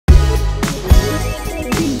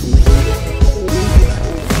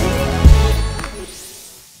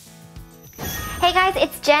guys,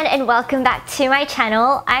 it's Jen and welcome back to my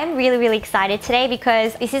channel. I'm really excited today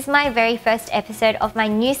because this is my very first episode of my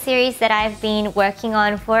new series that I've been working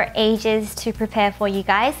on for ages to prepare for you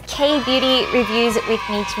guys. K-beauty reviews with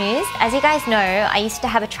meejmuse. As you guys know, I used to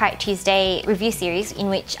have a Try It Tuesday review series in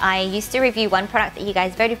which I used to review one product that you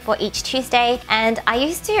guys voted for each Tuesday, and I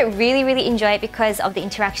used to really enjoy it because of the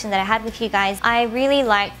interaction that I had with you guys. I really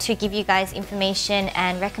like to give you guys information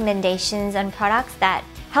and recommendations on products that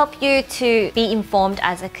help you to be informed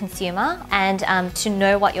as a consumer and to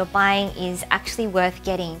know what you're buying is actually worth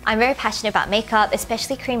getting. I'm very passionate about makeup,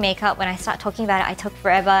 especially cream makeup. When I start talking about it, I talk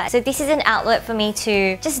forever. So this is an outlet for me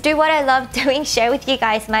to just do what I love doing, share with you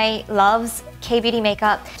guys my loves, K-beauty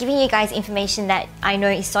makeup, giving you guys information that I know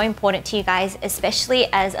is so important to you guys, especially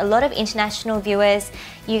as a lot of international viewers,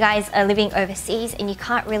 you guys are living overseas and you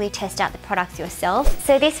can't really test out the products yourself.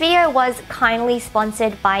 So this video was kindly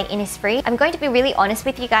sponsored by Innisfree. I'm going to be really honest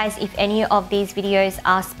with you guys if any of these videos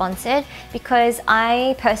are sponsored, because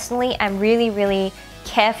I personally am really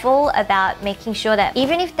careful about making sure that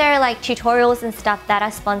even if there are like tutorials and stuff that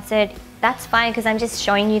are sponsored, that's fine because I'm just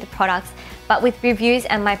showing you the products. But with reviews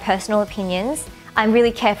and my personal opinions, I'm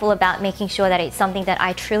really careful about making sure that it's something that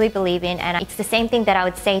I truly believe in, and it's the same thing that I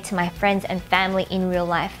would say to my friends and family in real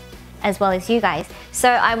life, as well as you guys. So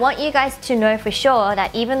I want you guys to know for sure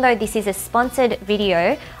that even though this is a sponsored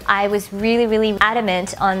video, I was really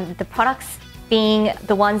adamant on the products being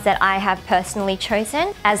the ones that I have personally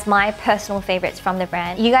chosen as my personal favorites from the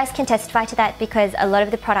brand. You guys can testify to that because a lot of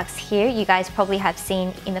the products here you guys probably have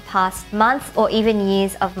seen in the past months or even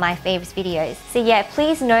years of my favorites videos. So yeah,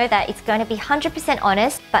 please know that it's going to be 100%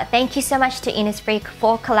 honest, but thank you so much to Innisfree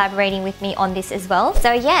for collaborating with me on this as well.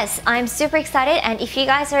 So yes, I'm super excited, and if you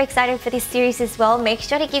guys are excited for this series as well, make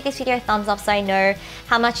sure to give this video a thumbs up so I know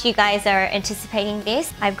how much you guys are anticipating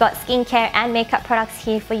this. I've got skincare and makeup products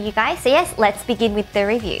here for you guys. So yes, let's begin with the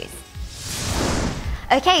reviews.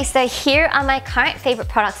 Okay, so here are my current favorite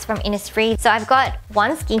products from Innisfree. So I've got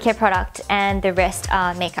one skincare product and the rest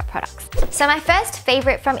are makeup products. So my first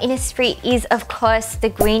favorite from Innisfree is of course the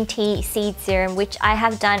green tea seed serum, which I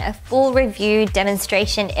have done a full review,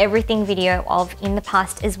 demonstration, everything video of in the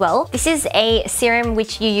past as well. This is a serum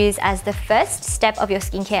which you use as the first step of your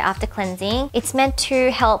skincare after cleansing. It's meant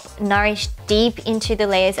to help nourish deep into the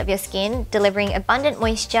layers of your skin, delivering abundant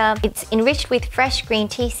moisture. It's enriched with fresh green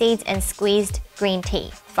tea seeds and squeezed green tea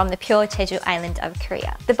from the pure Jeju island of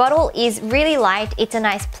Korea. The bottle is really light. It's a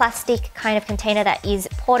nice plastic kind of container that is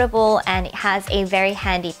portable, and it has a very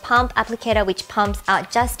handy pump applicator which pumps out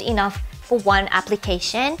just enough for one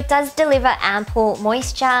application. It does deliver ample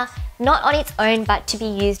moisture, not on its own but to be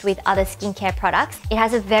used with other skincare products. It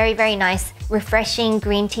has a very nice refreshing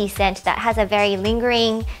green tea scent that has a very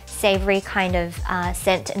lingering, savory kind of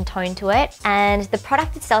scent and tone to it, and the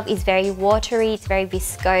product itself is very watery, it's very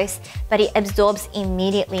viscose, but it absorbs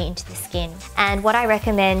immediately into the skin. And what I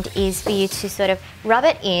recommend is for you to sort of rub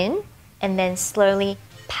it in and then slowly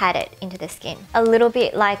pat it into the skin. A little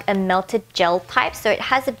bit like a melted gel type, so it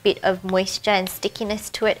has a bit of moisture and stickiness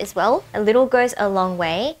to it as well. A little goes a long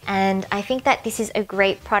way, and I think that this is a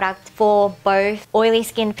great product for both oily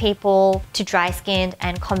skinned people to dry skinned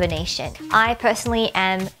and combination. I personally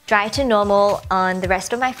am dry to normal on the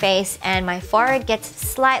rest of my face, and my forehead gets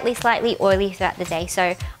slightly oily throughout the day,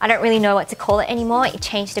 so I don't really know what to call it anymore. It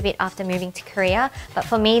changed a bit after moving to Korea, but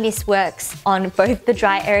for me this works on both the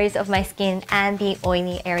dry areas of my skin and the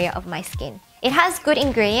oily area of my skin. It has good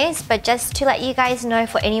ingredients, but just to let you guys know,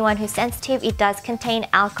 for anyone who's sensitive, it does contain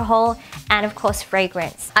alcohol and of course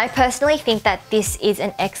fragrance. I personally think that this is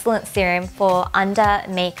an excellent serum for under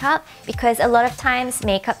makeup, because a lot of times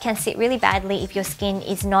makeup can sit really badly if your skin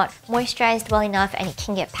is not moisturized well enough and it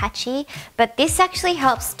can get patchy, but this actually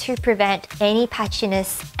helps to prevent any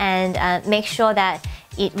patchiness and make sure that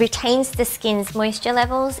it retains the skin's moisture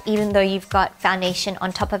levels even though you've got foundation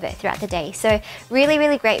on top of it throughout the day. So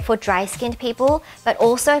really great for dry skinned people, but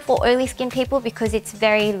also for oily skinned people because it's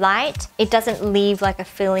very light. It doesn't leave like a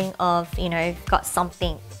feeling of, you know, you've got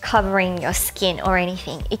something covering your skin or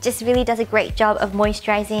anything. It just really does a great job of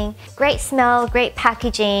moisturizing. Great smell, great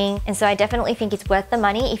packaging, and so I definitely think it's worth the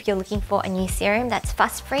money if you're looking for a new serum that's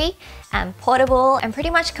fuss-free and portable and pretty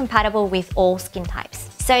much compatible with all skin types.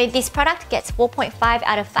 So this product gets 4.5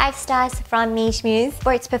 out of 5 stars from meejmuse.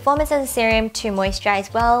 For its performance as a serum to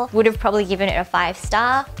moisturize well, would have probably given it a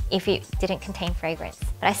 5-star if it didn't contain fragrance.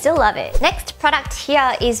 but I still love it. Next product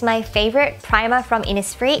here is my favorite primer from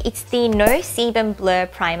Innisfree. It's the No Sebum Blur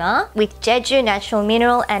Primer with Jeju Natural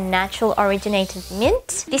Mineral and Natural Originated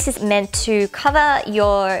Mint. This is meant to cover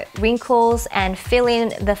your wrinkles and fill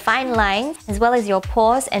in the fine lines as well as your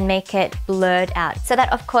pores and make it blurred out, so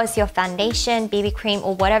that of course your foundation, BB cream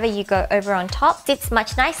or whatever you go over on top sits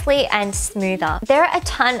much nicely and smoother. There are a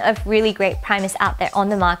ton of really great primers out there on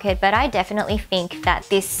the market, but I definitely think that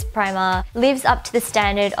this primer lives up to the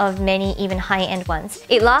standard of many even high-end ones.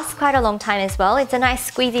 It lasts quite a long time as well. It's a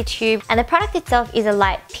nice squeezy tube, and the product itself is a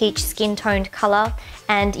light peach skin toned color,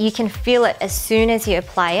 and you can feel it as soon as you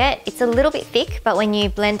apply it. It's a little bit thick, but when you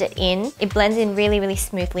blend it blends in really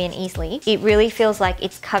smoothly and easily. It really feels like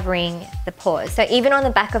it's covering the pores. So even on the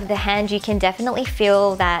back of the hand, you can definitely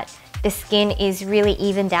feel that the skin is really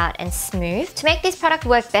evened out and smooth. To make this product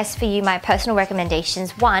work best for you, my personal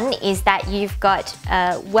recommendations, one is that you've got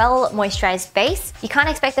a well moisturized base. You can't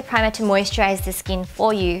expect the primer to moisturize the skin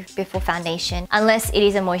for you before foundation unless it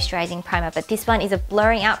is a moisturizing primer, but this one is a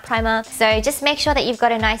blurring out primer. So just make sure that you've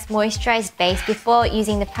got a nice moisturized base before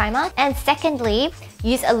using the primer. And secondly,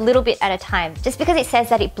 use a little bit at a time. Just because it says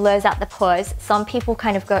that it blurs out the pores, some people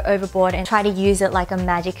kind of go overboard and try to use it like a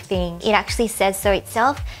magic thing. It actually says so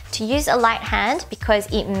itself to use a light hand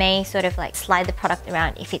because it may sort of like slide the product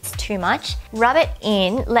around if it's too much. Rub it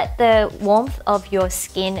in, let the warmth of your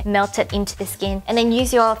skin melt it into the skin, and then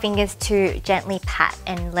use your fingers to gently pat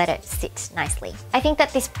and let it sit nicely. I think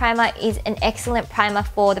that this primer is an excellent primer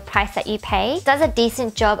for the price that you pay. It does a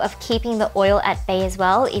decent job of keeping the oil at bay as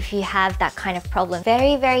well if you have that kind of problem.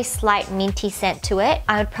 Very slight minty scent to it.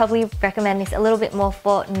 I would probably recommend this a little bit more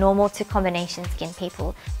for normal to combination skin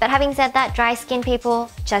people. But having said that, dry skin people,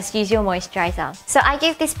 just use your moisturizer. So I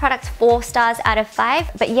give this product 4 stars out of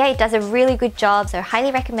 5, but yeah, it does a really good job, so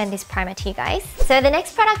highly recommend this primer to you guys. So the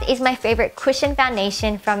next product is my favorite cushion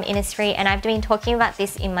foundation from Innisfree, and I've been talking about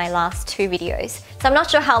this in my last 2 videos. So I'm not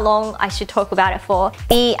sure how long I should talk about it for.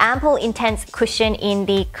 The Ample Intense Cushion in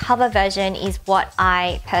the cover version is what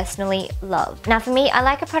I personally love. Now for me, I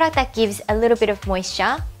like a product that gives a little bit of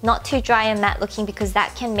moisture, not too dry and matte looking because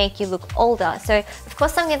that can make you look older. So of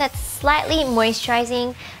course something that's slightly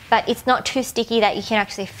moisturizing, but it's not too sticky that you can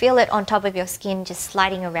actually feel it on top of your skin just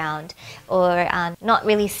sliding around or not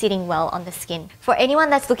really sitting well on the skin. For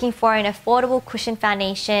anyone that's looking for an affordable cushion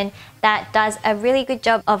foundation that does a really good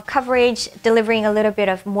job of coverage, delivering a little bit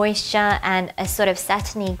of moisture and a sort of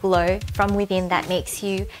satiny glow from within that makes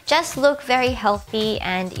you just look very healthy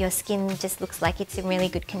and your skin just looks like it's in really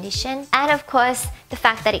good condition. And of course, the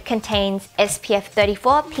fact that it contains SPF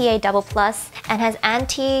 34 PA++ and has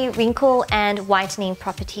anti-wrinkle and whitening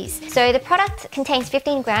properties. So the product contains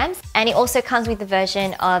 15 grams and it also comes with the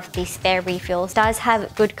version of the spare refills. It does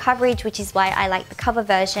have good coverage, which is why I like the cover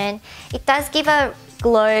version. It does give a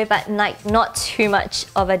glow, but like not too much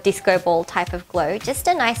of a disco ball type of glow, just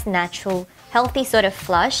a nice natural healthy sort of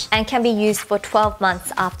flush, and can be used for 12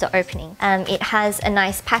 months after opening. It has a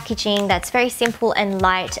nice packaging that's very simple and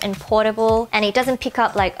light and portable, and it doesn't pick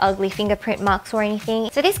up like ugly fingerprint marks or anything.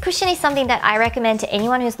 So this cushion is something that I recommend to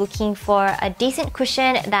anyone who's looking for a decent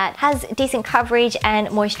cushion that has decent coverage and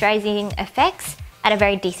moisturizing effects at a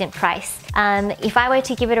very decent price. If I were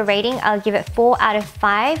to give it a rating, I'll give it 4 out of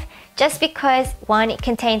 5. Just because, one, it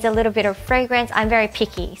contains a little bit of fragrance. I'm very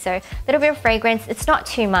picky, so a little bit of fragrance, it's not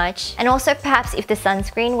too much. And also perhaps if the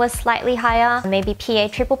sunscreen was slightly higher, maybe PA++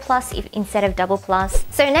 instead of double plus.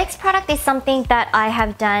 So next product is something that I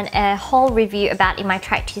have done a whole review about in my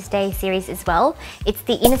Track Tuesday series as well. It's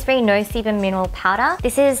the Innisfree No Sebum Mineral Powder.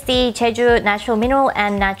 This is the Jeju Natural Mineral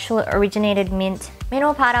and Natural Originated Mint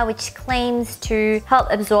mineral powder, which claims to help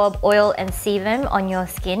absorb oil and sebum on your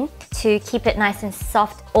skin to keep it nice and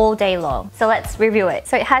soft all day long. So let's review it.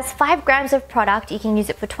 So it has 5 grams of product. You can use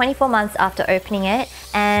it for 24 months after opening it,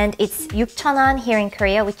 and it's 6,000원 here in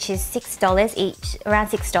Korea, which is $6 each, around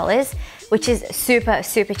 $6, which is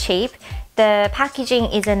super cheap. The packaging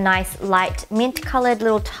is a nice light mint colored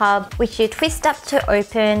little tub which you twist up to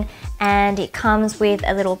open, and it comes with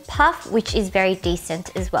a little puff which is very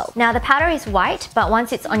decent as well. Now the powder is white, but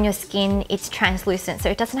once it's on your skin it's translucent, so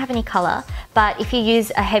it doesn't have any color. But if you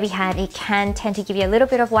use a heavy hand, it can tend to give you a little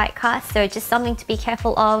bit of white cast, so just something to be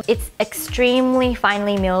careful of. It's extremely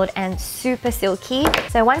finely milled and super silky,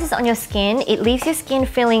 so once it's on your skin it leaves your skin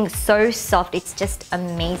feeling so soft. It's just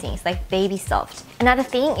amazing. It's like baby soft. Another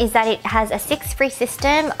thing is that it has a 6-free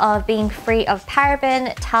system of being free of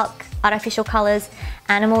paraben, talc, artificial colors,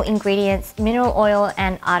 animal ingredients, mineral oil,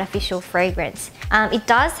 and artificial fragrance. It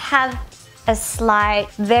does have a slight,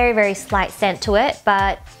 very slight scent to it,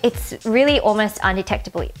 but it's really almost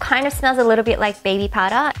undetectable. It kind of smells a little bit like baby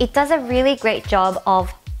powder. It does a really great job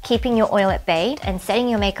of keeping your oil at bay and setting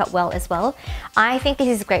your makeup well as well. I think this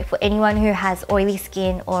is great for anyone who has oily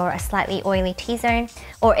skin or a slightly oily T-zone,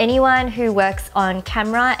 or anyone who works on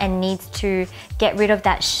camera and needs to get rid of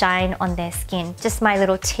that shine on their skin. Just my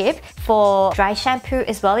little tip for dry shampoo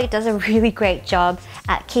as well, it does a really great job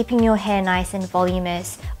at keeping your hair nice and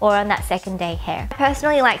voluminous or on that second day hair. I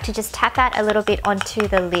personally like to just tap out a little bit onto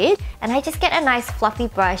the lid, and I just get a nice fluffy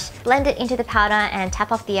brush, blend it into the powder and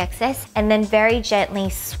tap off the excess, and then very gently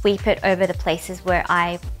sweep it over the places where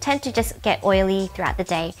I tend to just get oily throughout the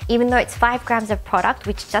day. Even though it's 5 grams of product,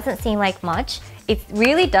 which doesn't seem like much, it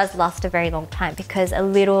really does last a very long time because a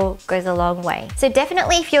little goes a long way. So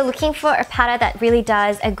definitely if you're looking for a powder that really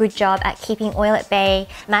does a good job at keeping oil at bay,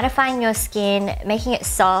 mattifying your skin, making it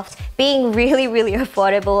soft, being really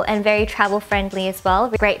affordable and very travel friendly as well,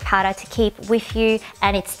 great powder to keep with you,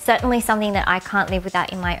 and it's certainly something that I can't live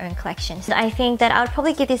without in my own collection. So I think that I would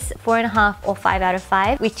probably give this 4.5 or 5 out of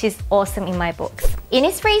 5, which is awesome in my books.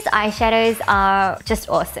 Innisfree's eyeshadows are just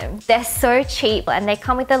awesome. They're so cheap and they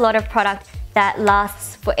come with a lot of product that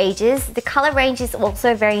lasts for ages. The color range is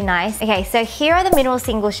also very nice. Okay, so here are the mineral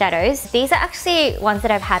single shadows. These are actually ones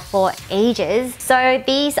that I've had for ages. So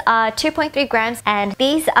these are 2.3 grams and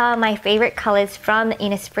these are my favorite colors from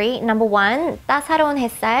Innisfree. Number 1, 따사로운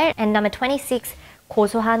햇살, and number 26,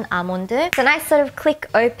 고소한 아몬드. It's a nice sort of click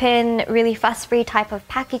open, really fuss-free type of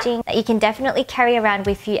packaging that you can definitely carry around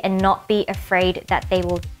with you and not be afraid that they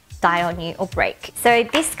will die on you or break. So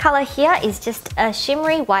this color here is just a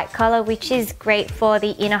shimmery white color, which is great for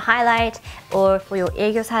the inner highlight or for your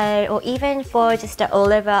애교살, or even for just an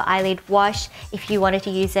all-over eyelid wash if you wanted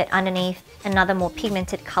to use it underneath another more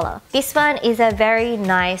pigmented color. This one is a very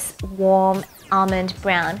nice warm almond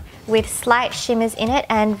brown with slight shimmers in it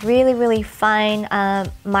and really fine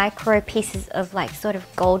micro pieces of like sort of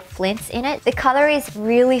gold flints in it. The color is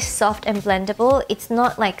really soft and blendable. It's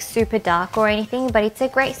not like super dark or anything, but it's a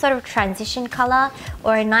great sort of transition color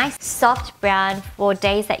or a nice soft brown for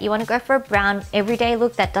days that you want to go for a brown everyday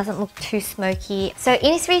look that doesn't look too smoky. So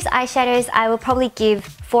Innisfree's eyeshadows I will probably give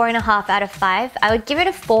 4.5 out of 5. I would give it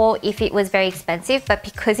a 4 if it was very expensive, but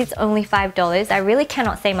because it's only $5, I really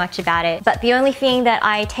cannot say much about it. But the only thing that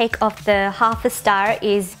I take off the half a star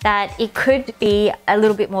is that it could be a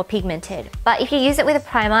little bit more pigmented. But if you use it with a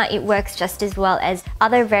primer, it works just as well as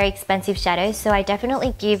other very expensive shadows. So I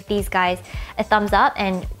definitely give these guys a thumbs up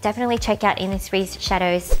and definitely check out Innisfree's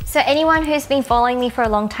shadows. So anyone who's been following me for a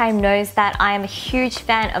long time knows that I am a huge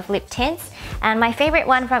fan of lip tints. And my favorite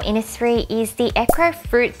one from Innisfree is the Echo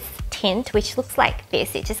Fruits tint, which looks like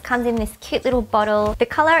this. It just comes in this cute little bottle. The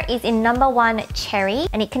color is in number 1 Cherry,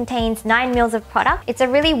 and it contains 9 ml of product. It's a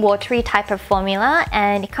really watery type of formula,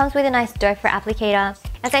 and it comes with a nice doe foot applicator.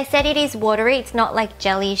 As I said, it is watery. It's not like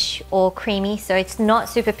gelish or creamy, so it's not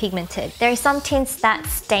super pigmented. There are some tints that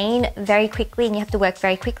stain very quickly and you have to work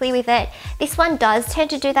very quickly with it. This one does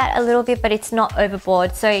tend to do that a little bit, but it's not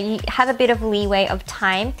overboard. So you have a bit of leeway of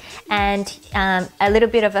time and a little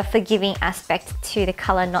bit of a forgiving aspect to the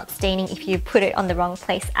color not staining if you put it on the wrong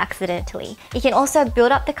place accidentally. You can also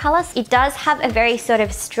build up the colors. It does have a very sort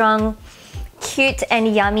of strong, cute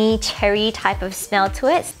and yummy cherry type of smell to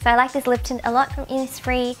it. So I like this lip tint a lot from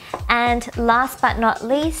Innisfree. And last but not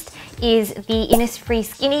least is the Innisfree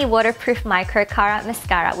Skinny Waterproof Micro Cara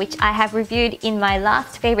Mascara, which I have reviewed in my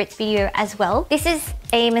last favorites video as well. This is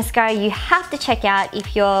a mascara you have to check out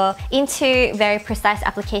if you're into very precise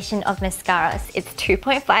application of mascaras. It's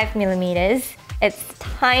 2.5 millimeters. It's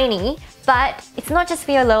tiny, but it's not just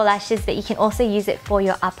for your lower lashes, but you can also use it for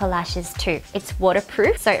your upper lashes too. It's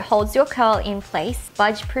waterproof, so it holds your curl in place,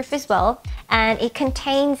 smudge proof as well, and it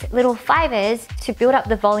contains little fibers to build up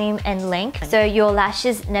the volume and length, so your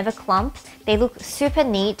lashes never clump. They look super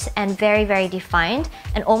neat and very defined,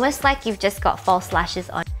 and almost like you've just got false lashes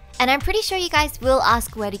on. And I'm pretty sure you guys will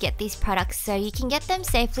ask where to get these products, so you can get them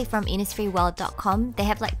safely from innisfreeworld.com. They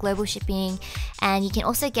have like global shipping, and you can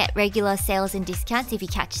also get regular sales and discounts if you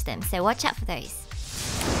catch them, so watch out for those.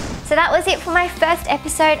 So that was it for my first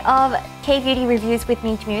episode of K-Beauty Reviews with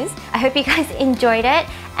meejmuse. I hope you guys enjoyed it,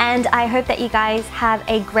 and I hope that you guys have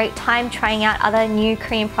a great time trying out other new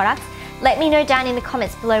Korean products. Let me know down in the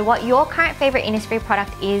comments below what your current favorite Innisfree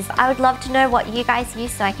product is. I would love to know what you guys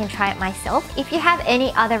use so I can try it myself. If you have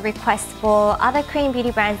any other requests for other Korean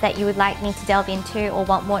beauty brands that you would like me to delve into or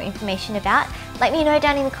want more information about, let me know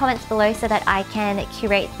down in the comments below so that I can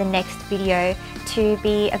curate the next video to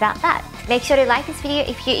be about that. Make sure to like this video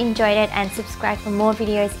if you enjoyed it and subscribe for more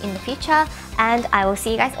videos in the future. And I will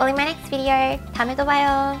see you guys all in my next video. 다음에 또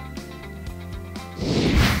봐요.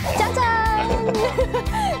 짜잔!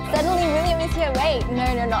 Suddenly really miss no, wait.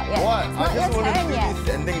 No, not yet. What? It's not I just your wanted turn to yet. do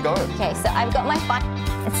this and then go. Okay, so I've got my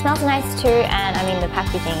It smells nice too, and I mean the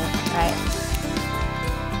packaging, right?